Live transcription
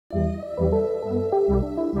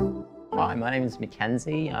Hi, my name is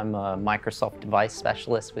Mackenzie. I'm a Microsoft device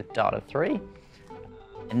specialist with Data 3,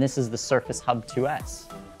 and this is the Surface Hub 2S.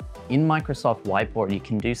 In Microsoft Whiteboard, you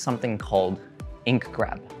can do something called ink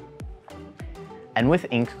grab. And with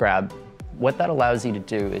ink grab, what that allows you to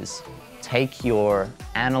do is take your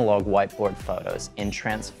analog whiteboard photos and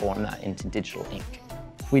transform that into digital ink.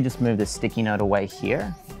 If we just move the sticky note away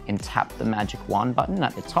here and tap the magic wand button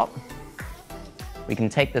at the top, we can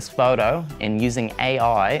take this photo and using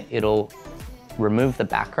AI, it'll remove the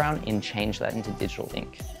background and change that into digital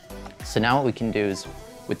ink. So now what we can do is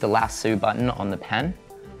with the lasso button on the pen,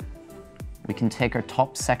 we can take our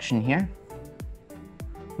top section here,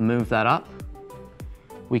 move that up.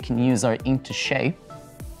 We can use our ink to shape.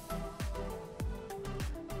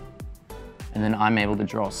 And then I'm able to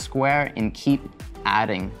draw a square and keep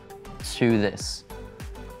adding to this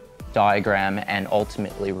diagram and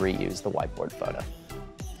ultimately reuse the whiteboard photo.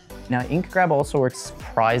 Now, ink grab also works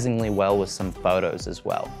surprisingly well with some photos as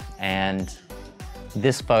well. And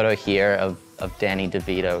this photo here of Danny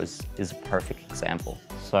DeVito is a perfect example.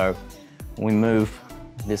 So we move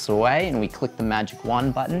this away and we click the magic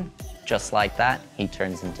wand button, just like that, he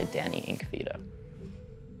turns into Danny Inkvito.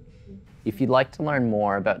 If you'd like to learn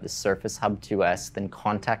more about the Surface Hub 2S, then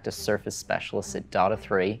contact a Surface specialist at Data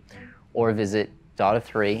 3 or visit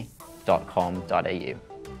data3.com.au.